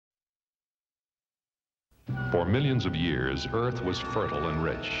For millions of years, Earth was fertile and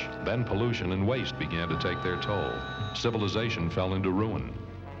rich. Then pollution and waste began to take their toll. Civilization fell into ruin.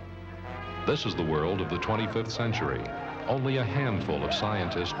 This is the world of the 25th century. Only a handful of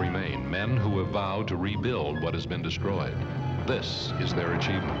scientists remain, men who have vowed to rebuild what has been destroyed. This is their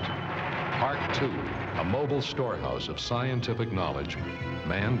achievement. Ark II, a mobile storehouse of scientific knowledge,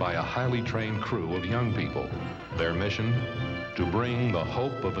 manned by a highly trained crew of young people. Their mission? To bring the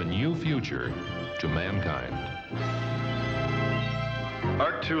hope of a new future to mankind.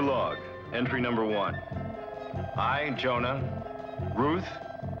 Ark II log, entry number 1. I, Jonah, Ruth,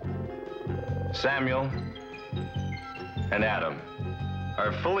 Samuel, and Adam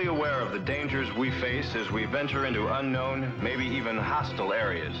are fully aware of the dangers we face as we venture into unknown, maybe even hostile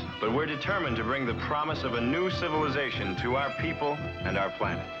areas. But we're determined to bring the promise of a new civilization to our people and our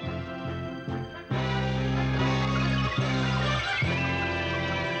planet.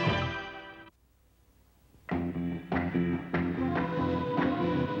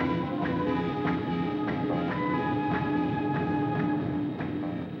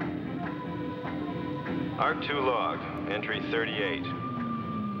 Ark II log, entry 38.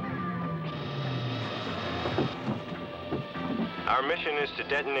 Our mission is to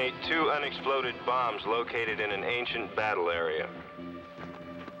detonate 2 unexploded bombs located in an ancient battle area.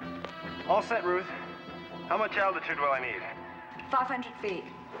 All set, Ruth. How much altitude will I need? 500 feet.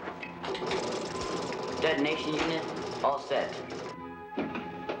 Detonation unit, all set.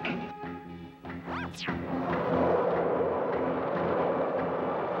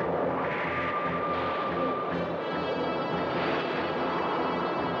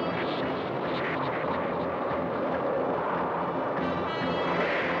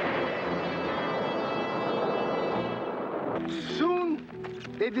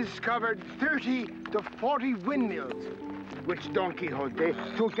 They discovered 30 to 40 windmills, which Don Quixote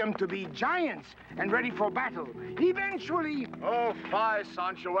took them to be giants and ready for battle. Eventually... Oh, fie,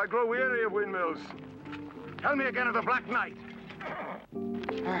 Sancho. I grow weary of windmills. Tell me again of the Black Knight.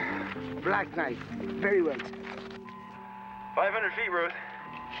 Black Knight. Very well. 500 feet, Ruth.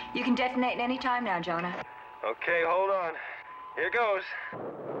 You can detonate any time now, Jonah. Okay, hold on. Here goes.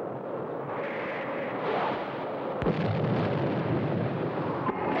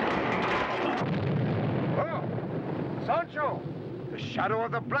 Sancho, the shadow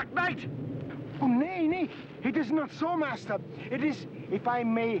of the Black Knight. Oh, nay, nay. It is not so, master. It is, if I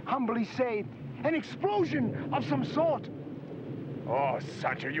may humbly say, an explosion of some sort. Oh,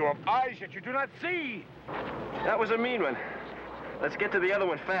 Sancho, you have eyes that you do not see. That was a mean one. Let's get to the other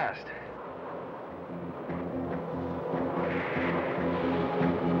one fast.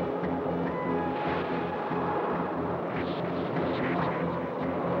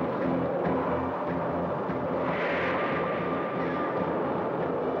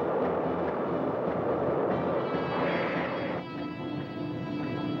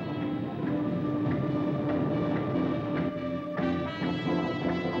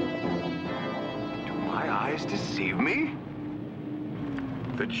 Deceive me?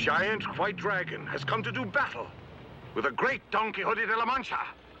 The giant white dragon has come to do battle with the great Don Quixote de la Mancha.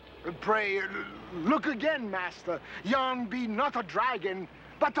 Pray, look again, master. Yon be not a dragon,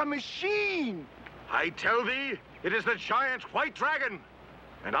 but a machine. I tell thee, it is the giant white dragon,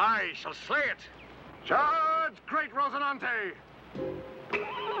 and I shall slay it. Charge, great Rosinante!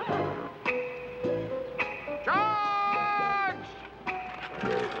 Charge!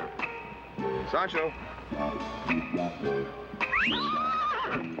 Sancho.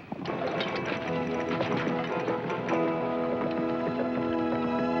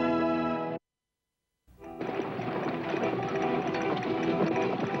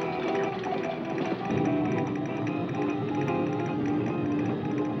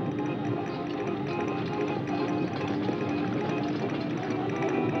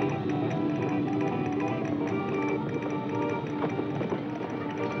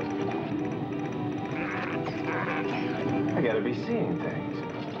 I gotta be seeing things.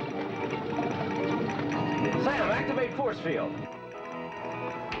 Sam, activate force field.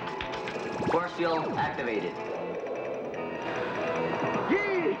 Force field activated.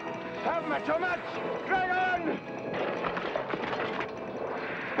 Ye have met a match, dragon!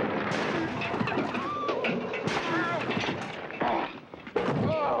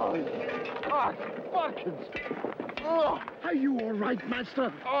 Ah, Watkins! Oh, Are you all right,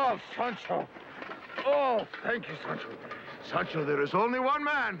 master? oh, Sancho. Oh, thank you, Sancho. Sancho, there is only one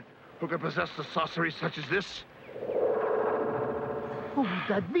man who can possess a sorcery such as this. Who would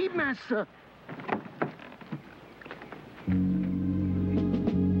that be, master?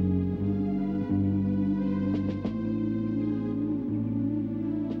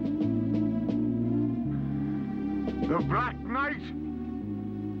 The Black Knight?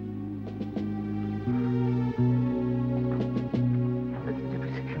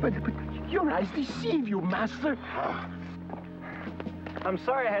 But your eyes deceive you, Master. I'm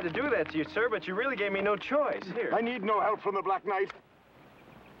sorry I had to do that to you, sir, but you really gave me no choice. Here. I need no help from the Black Knight.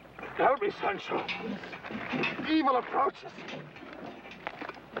 Help me, Sancho. Evil approaches.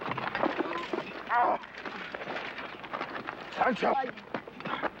 Sancho.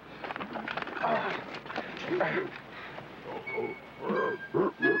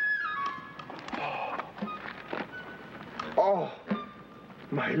 Oh,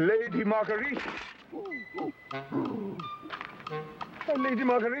 my Lady Margarita. My Lady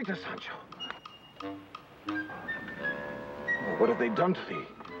Margarita, Sancho. Oh, what have they done to thee?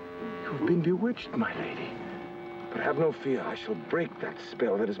 You've been bewitched, my lady. But have no fear, I shall break that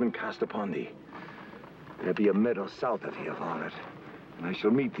spell that has been cast upon thee. There be a meadow south of here, Varlet, and I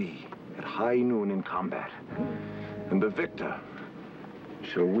shall meet thee at high noon in combat. And the victor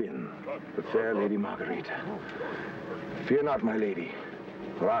shall win the fair Lady Margarita. Fear not, my lady,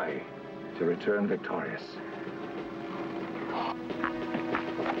 for I shall return victorious.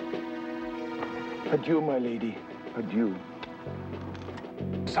 Adieu, my lady. Adieu.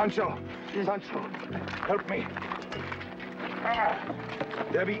 Sancho! Sancho, help me.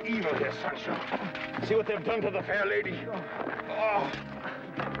 There be evil here, Sancho. See what they've done to the fair lady. Oh.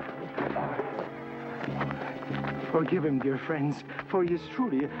 Forgive him, dear friends, for he is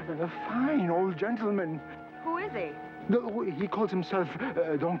truly a fine old gentleman. Who is he? He calls himself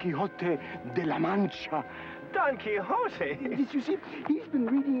Don Quixote de la Mancha. Don Quixote? Yes, you see, he's been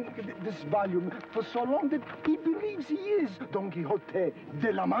reading this volume for so long that he believes he is Don Quixote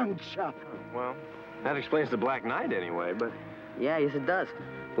de la Mancha. Well, that explains the Black Knight anyway, but... Yeah, yes, it does.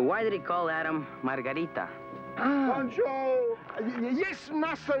 But why did he call Adam Margarita? Sancho! Yes,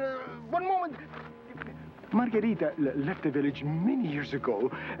 master. One moment. Margarita left the village many years ago.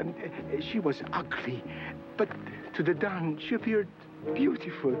 She was ugly, but to the Don, she appeared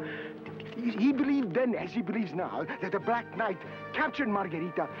beautiful. He believed then, as he believes now, that the Black Knight captured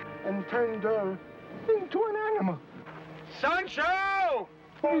Margarita and turned her into an animal. Sancho!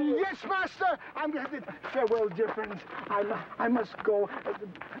 Yes, master. Farewell, dear friends. I must go.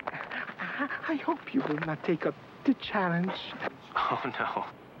 I hope you will not take up the challenge. Oh, no.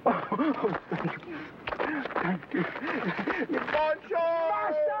 Oh, thank you. Thank you. Sancho!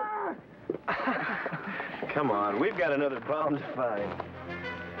 Master! Come on, we've got another bomb to find.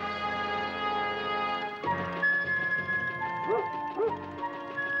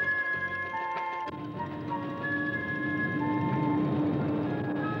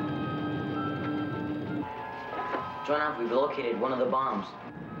 Jonah, we've located one of the bombs.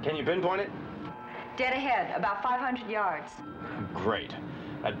 Can you pinpoint it? Dead ahead, about 500 yards. Great.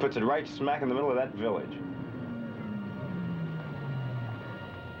 That puts it right smack in the middle of that village.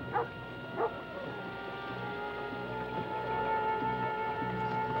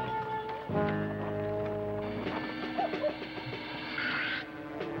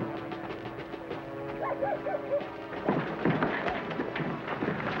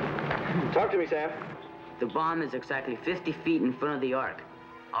 Talk to me, Sam. The bomb is exactly 50 feet in front of the Ark.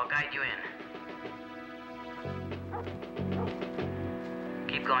 I'll guide you in.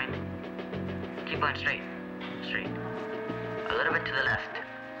 Keep going. Keep going straight. Straight. A little bit to the left.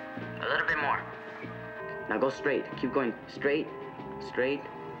 A little bit more. Now go straight. Keep going straight, straight,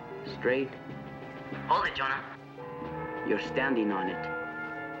 straight. Hold it, Jonah. You're standing on it.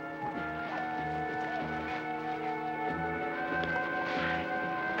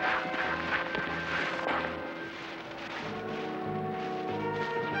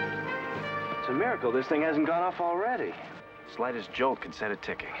 It's a miracle this thing hasn't gone off already. Slightest jolt could set it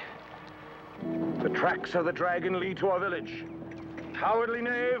ticking. The tracks of the dragon lead to our village. Cowardly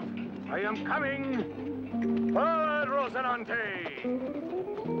knave, I am coming. Forward, Rocinante!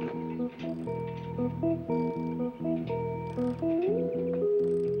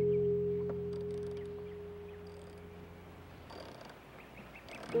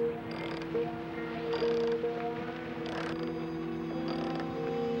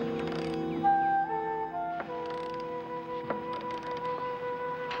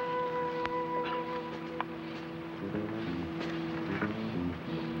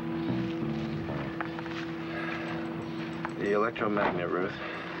 The electromagnet, Ruth.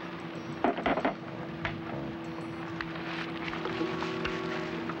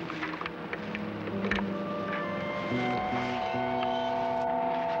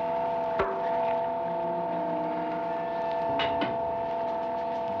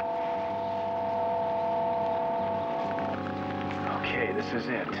 Okay, this is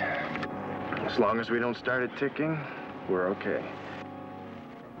it. As long as we don't start it ticking, we're okay.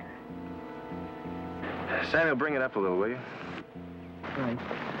 Samuel, bring it up a little, will you? Right.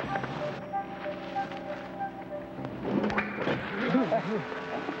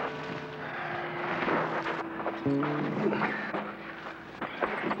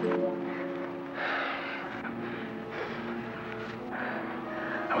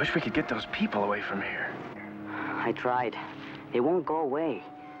 I wish we could get those people away from here. I tried. They won't go away.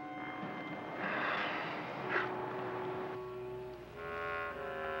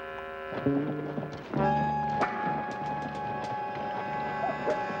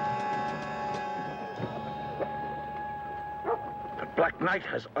 The Black Knight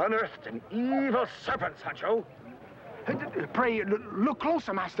has unearthed an evil serpent, Sancho. Pray, look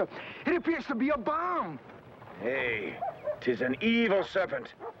closer, Master. It appears to be a bomb. Hey, 'tis an evil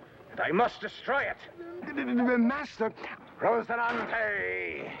serpent, and I must destroy it. Master.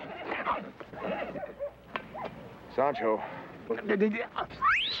 Rocinante! Sancho.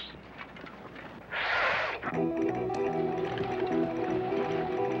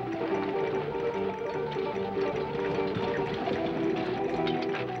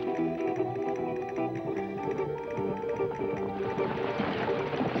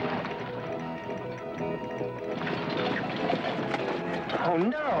 Oh,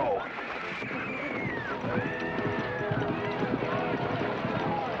 no!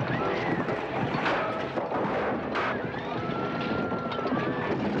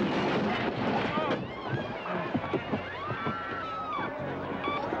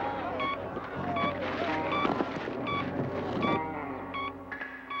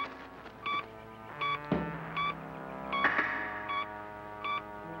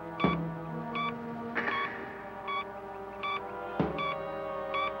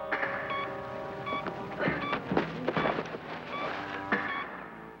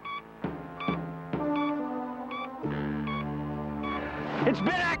 It's been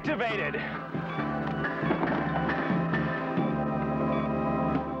activated!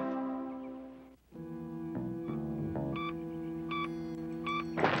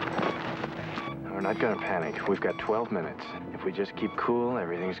 We're not gonna panic. We've got 12 minutes. If we just keep cool,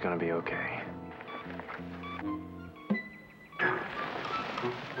 everything's gonna be okay.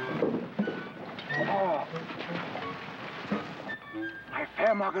 Oh. My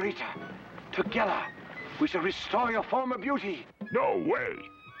fair Margarita, together we shall restore your former beauty. No way!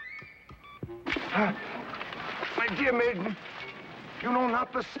 My dear maiden, you know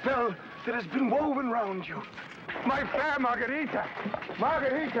not the spell that has been woven round you. My fair Margarita!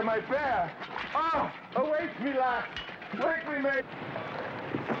 Margarita, my fair! Oh, awake me, lass! Wake me, maid!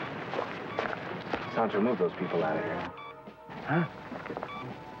 Sancho, move those people out of here. Huh?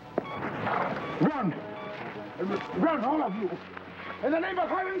 Run! Run, all of you! In the name of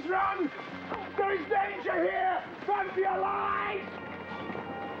heavens, run! There is danger here! Run for your lives!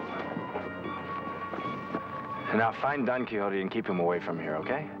 And now find Don Quixote and keep him away from here,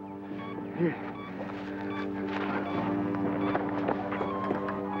 okay? Here.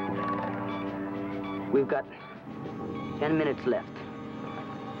 We've got 10 minutes left.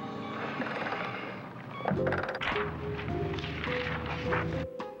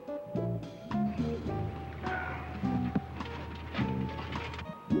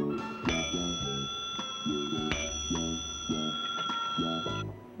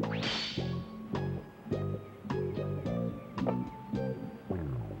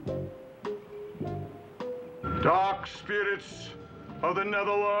 Dark spirits of the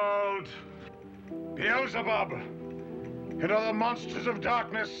netherworld, Beelzebub, and other monsters of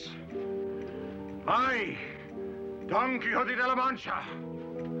darkness, I, Don Quixote de la Mancha,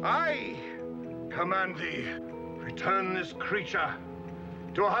 I command thee, return this creature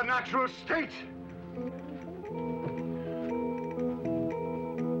to her natural state.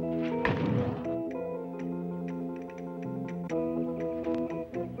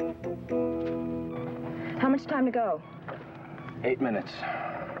 How much time to go? 8 minutes.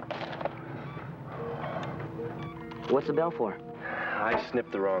 What's the bell for? I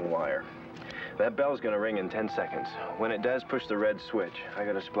snipped the wrong wire. That bell's gonna ring in 10 seconds. When it does, push the red switch. I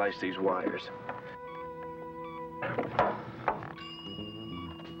gotta splice these wires.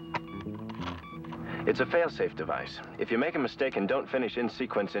 It's a fail-safe device. If you make a mistake and don't finish in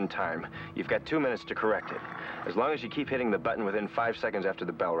sequence in time, you've got 2 minutes to correct it. As long as you keep hitting the button within 5 seconds after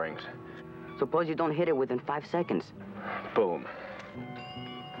the bell rings. Suppose you don't hit it within 5 seconds. Boom.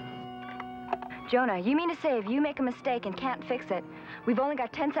 Jonah, you mean to say if you make a mistake and can't fix it, we've only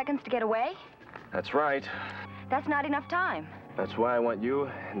got 10 seconds to get away? That's right. That's not enough time. That's why I want you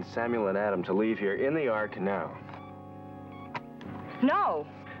and Samuel and Adam to leave here in the Ark now. No.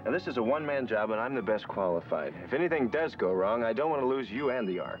 Now, this is a one-man job, and I'm the best qualified. If anything does go wrong, I don't want to lose you and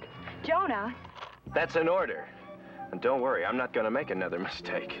the Ark. Jonah. That's an order. And don't worry, I'm not going to make another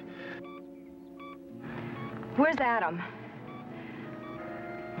mistake. Where's Adam?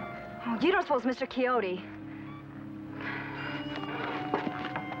 Oh, you don't suppose Mr. Quixote...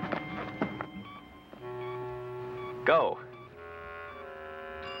 Go.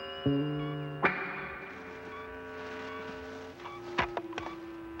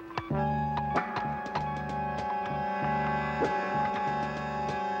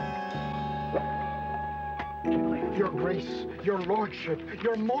 Your Grace, Your Lordship,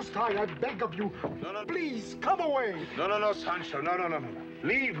 Your Most High, I beg of you, please, come away. No, Sancho, no.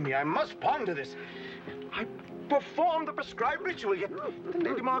 Leave me, I must ponder this. I performed the prescribed ritual, yet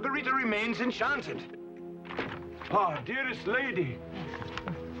Lady Margarita remains enchanted. Ah, dearest lady.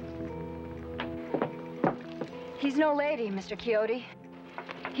 He's no lady, Mr. Quixote.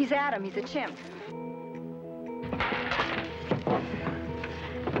 He's Adam, he's a chimp.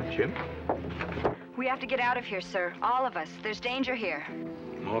 Chimp? We have to get out of here, sir. All of us. There's danger here.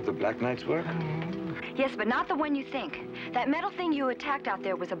 More of the Black Knight's work? Yes, but not the one you think. That metal thing you attacked out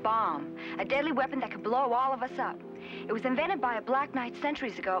there was a bomb. A deadly weapon that could blow all of us up. It was invented by a Black Knight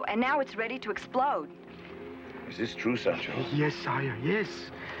centuries ago, and now it's ready to explode. Is this true, Sancho? Yes, sire, yes.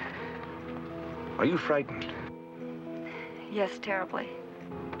 Are you frightened? Yes, terribly.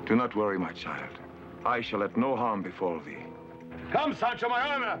 Do not worry, my child. I shall let no harm befall thee. Come, Sancho, my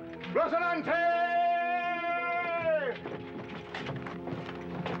armor! Rocinante!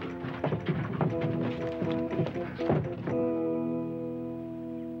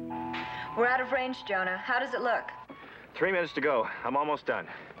 We're out of range, Jonah. How does it look? 3 minutes to go. I'm almost done.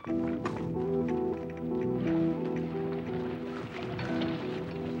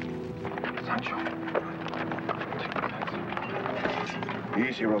 Sancho.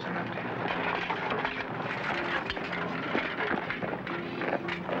 Easy, Rocinante.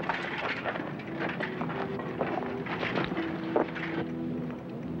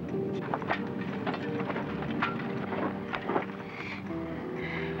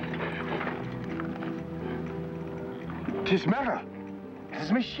 Tis metal.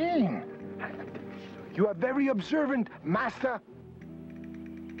 Tis machine. You are very observant, master.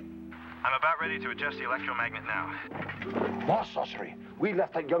 I'm about ready to adjust the electromagnet now. More sorcery. We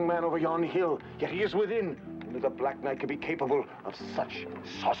left that young man over yon hill, yet he is within. Only the Black Knight could be capable of such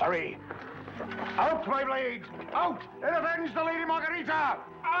sorcery. Out, my blade! Out, and avenge the Lady Margarita!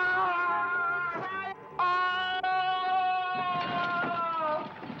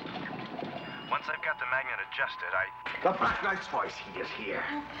 Once I've got the magnet adjusted, The Black Knight's voice, he is here.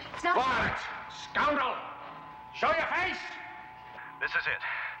 It's not... Varlet! Scoundrel! Show your face! This is it.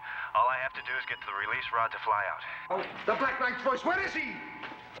 All I have to do is get the release rod to fly out. Oh, the Black Knight's voice, where is he?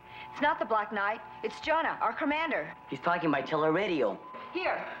 It's not the Black Knight. It's Jonah, our commander. He's talking by teleradio.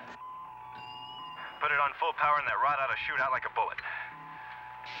 Here. Put it on full power and that rod ought to shoot out like a bullet.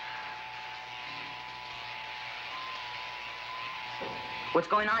 What's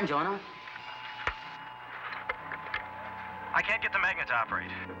going on, Jonah? I can't get the magnet to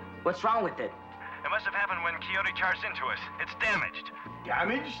operate. What's wrong with it? It must have happened when Quixote charged into us. It's damaged.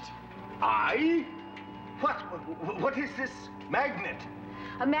 Damaged? I? What is this magnet?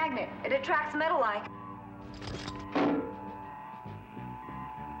 A magnet. It attracts metal like.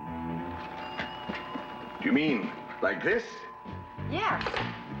 Do you mean like this? Yes.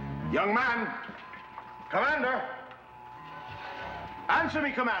 Young man! Commander! Answer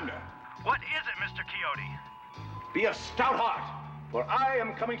me, Commander! What is it, Mr. Quixote? Be of stout heart, for I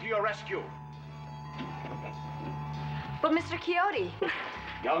am coming to your rescue. But Mr. Quixote...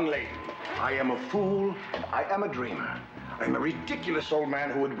 Young lady, I am a fool, I am a dreamer. I am a ridiculous old man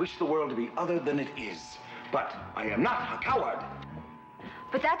who would wish the world to be other than it is. But I am not a coward.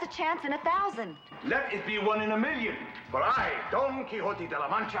 But that's a chance in 1,000. Let it be 1 in 1,000,000. For I, Don Quixote de la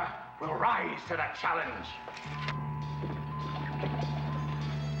Mancha, will rise to that challenge.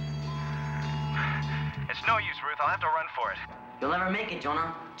 It's no use, Ruth. I'll have to run for it. You'll never make it,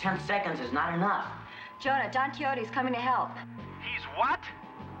 Jonah. 10 seconds is not enough. Jonah, Don Quixote's coming to help. He's what?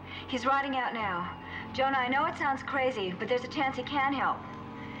 He's riding out now. Jonah, I know it sounds crazy, but there's a chance he can help.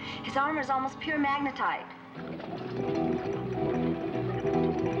 His armor is almost pure magnetite.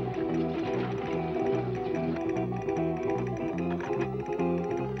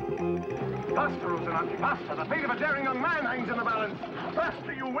 Faster, Rocinante, faster. The fate of a daring young man hangs in the balance.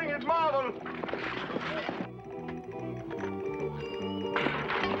 Faster, you winged marvel.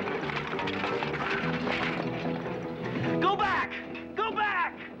 Go back! Go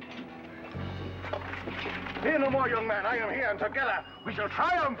back! In Fear no more, young man. I am here, and together we shall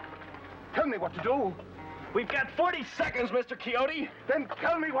triumph. Tell me what to do. We've got 40 seconds, Mr. Quixote. Then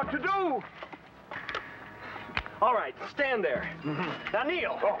tell me what to do. All right, stand there. Now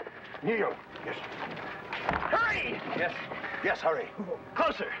kneel. Oh, kneel. Yes. Hurry! Yes. Yes, hurry.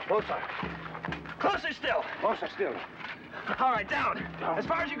 Closer. Closer. Closer still. Closer still. All right, down. Down. As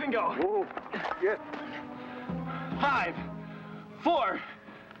far as you can go. Oh, yes. 5, 4,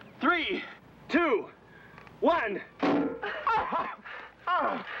 3, 2, 1.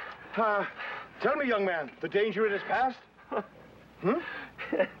 Tell me, young man, the danger it has passed?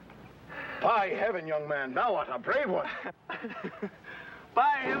 By heaven, young man, thou art a brave one.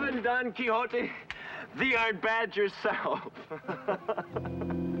 By heaven, Don Quixote, thee art bad yourself.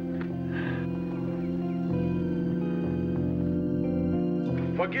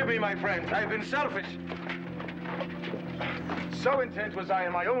 Forgive me, my friends, I've been selfish. So intent was I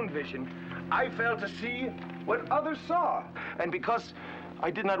in my own vision, I failed to see what others saw. And because I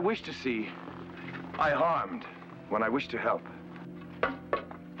did not wish to see, I harmed when I wished to help.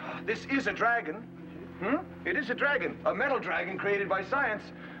 This is a dragon. It is a dragon, a metal dragon created by science.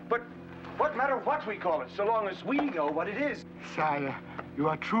 But what matter what we call it, so long as we know what it is? Sire, you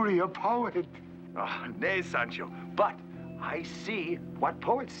are truly a poet. Oh, nay, Sancho, but I see what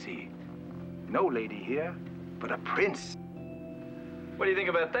poets see. No lady here, but a prince. What do you think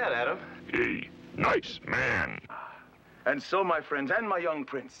about that, Adam? Hey, nice man. And so, my friends, and my young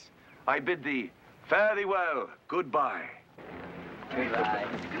prince, I bid thee fare thee well, goodbye. Goodbye.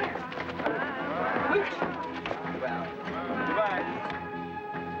 Well, goodbye.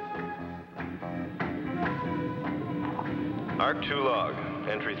 Ark II log,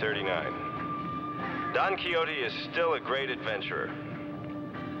 entry 39. Don Quixote is still a great adventurer.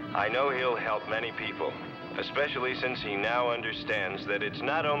 I know he'll help many people, especially since he now understands that it's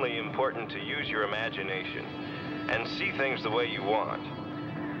not only important to use your imagination and see things the way you want,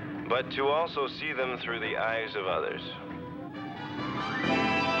 but to also see them through the eyes of others.